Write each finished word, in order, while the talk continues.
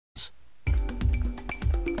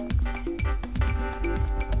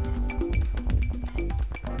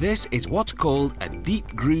This is what's called a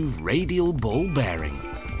deep groove radial ball bearing.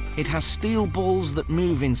 It has steel balls that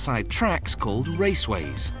move inside tracks called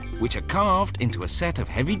raceways, which are carved into a set of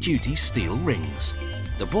heavy-duty steel rings.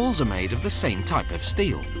 The balls are made of the same type of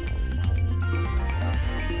steel.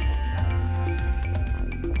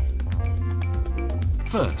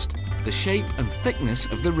 First, the shape and thickness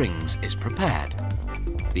of the rings is prepared.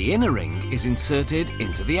 The inner ring is inserted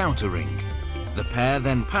into the outer ring. The pair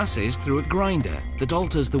then passes through a grinder that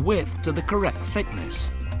alters the width to the correct thickness.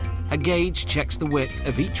 A gauge checks the width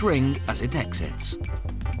of each ring as it exits.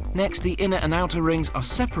 Next, the inner and outer rings are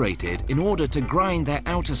separated in order to grind their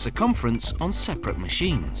outer circumference on separate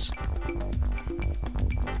machines.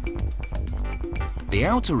 The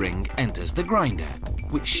outer ring enters the grinder,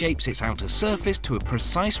 which shapes its outer surface to a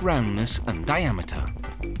precise roundness and diameter.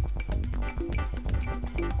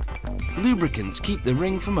 Lubricants keep the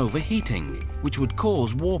ring from overheating, which would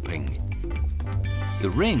cause warping.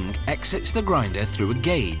 The ring exits the grinder through a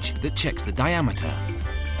gauge that checks the diameter.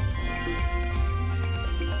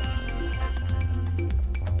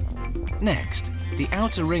 Next, the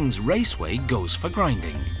outer ring's raceway goes for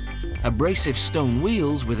grinding. Abrasive stone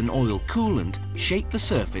wheels with an oil coolant shape the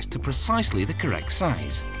surface to precisely the correct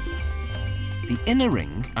size. The inner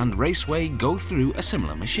ring and raceway go through a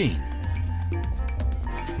similar machine.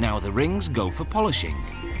 Now the rings go for polishing.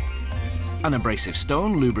 An abrasive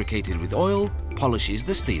stone lubricated with oil polishes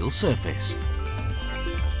the steel surface.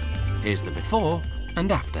 Here's the before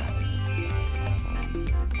and after.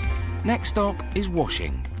 Next stop is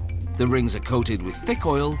washing. The rings are coated with thick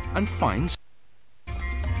oil and fine.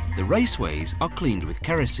 The raceways are cleaned with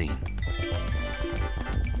kerosene.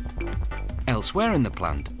 Elsewhere in the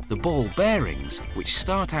plant, the ball bearings, which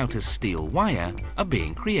start out as steel wire, are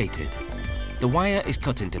being created. The wire is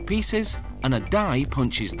cut into pieces and a die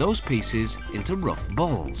punches those pieces into rough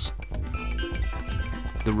balls.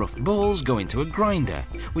 The rough balls go into a grinder,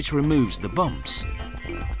 which removes the bumps.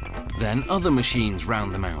 Then other machines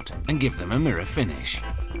round them out and give them a mirror finish.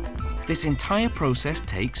 This entire process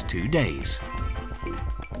takes 2 days.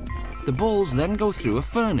 The balls then go through a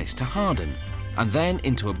furnace to harden and then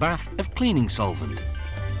into a bath of cleaning solvent.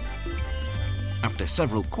 After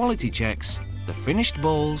several quality checks, the finished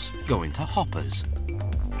balls go into hoppers.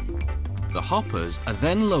 The hoppers are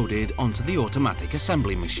then loaded onto the automatic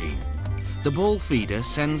assembly machine. The ball feeder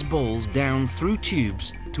sends balls down through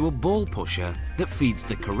tubes to a ball pusher that feeds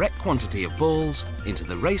the correct quantity of balls into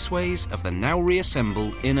the raceways of the now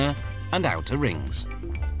reassembled inner and outer rings.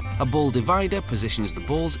 A ball divider positions the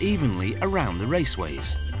balls evenly around the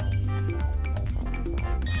raceways.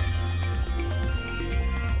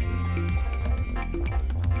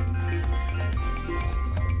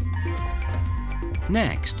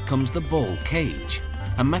 Next comes the ball cage,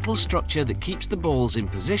 a metal structure that keeps the balls in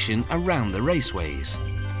position around the raceways.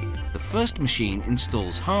 The first machine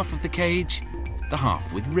installs half of the cage, the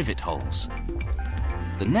half with rivet holes.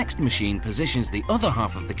 The next machine positions the other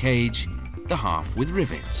half of the cage, the half with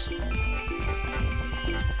rivets.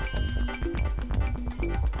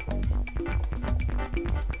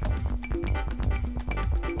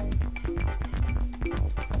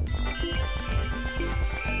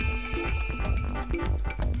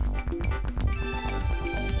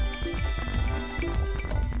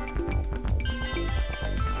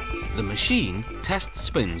 The machine test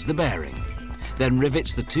spins the bearing, then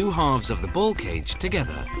rivets the two halves of the ball cage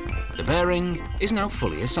together. The bearing is now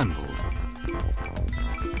fully assembled.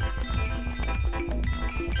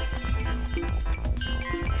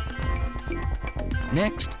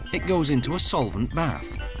 Next, it goes into a solvent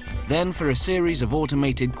bath, then for a series of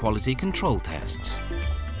automated quality control tests.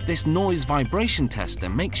 This noise vibration tester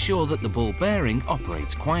makes sure that the ball bearing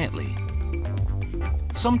operates quietly.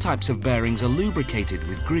 Some types of bearings are lubricated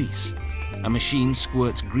with grease. A machine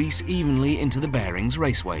squirts grease evenly into the bearing's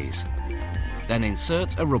raceways, then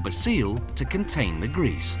inserts a rubber seal to contain the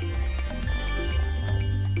grease.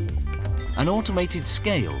 An automated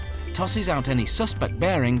scale tosses out any suspect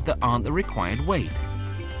bearings that aren't the required weight.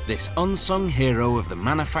 This unsung hero of the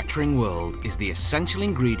manufacturing world is the essential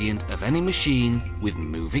ingredient of any machine with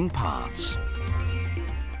moving parts.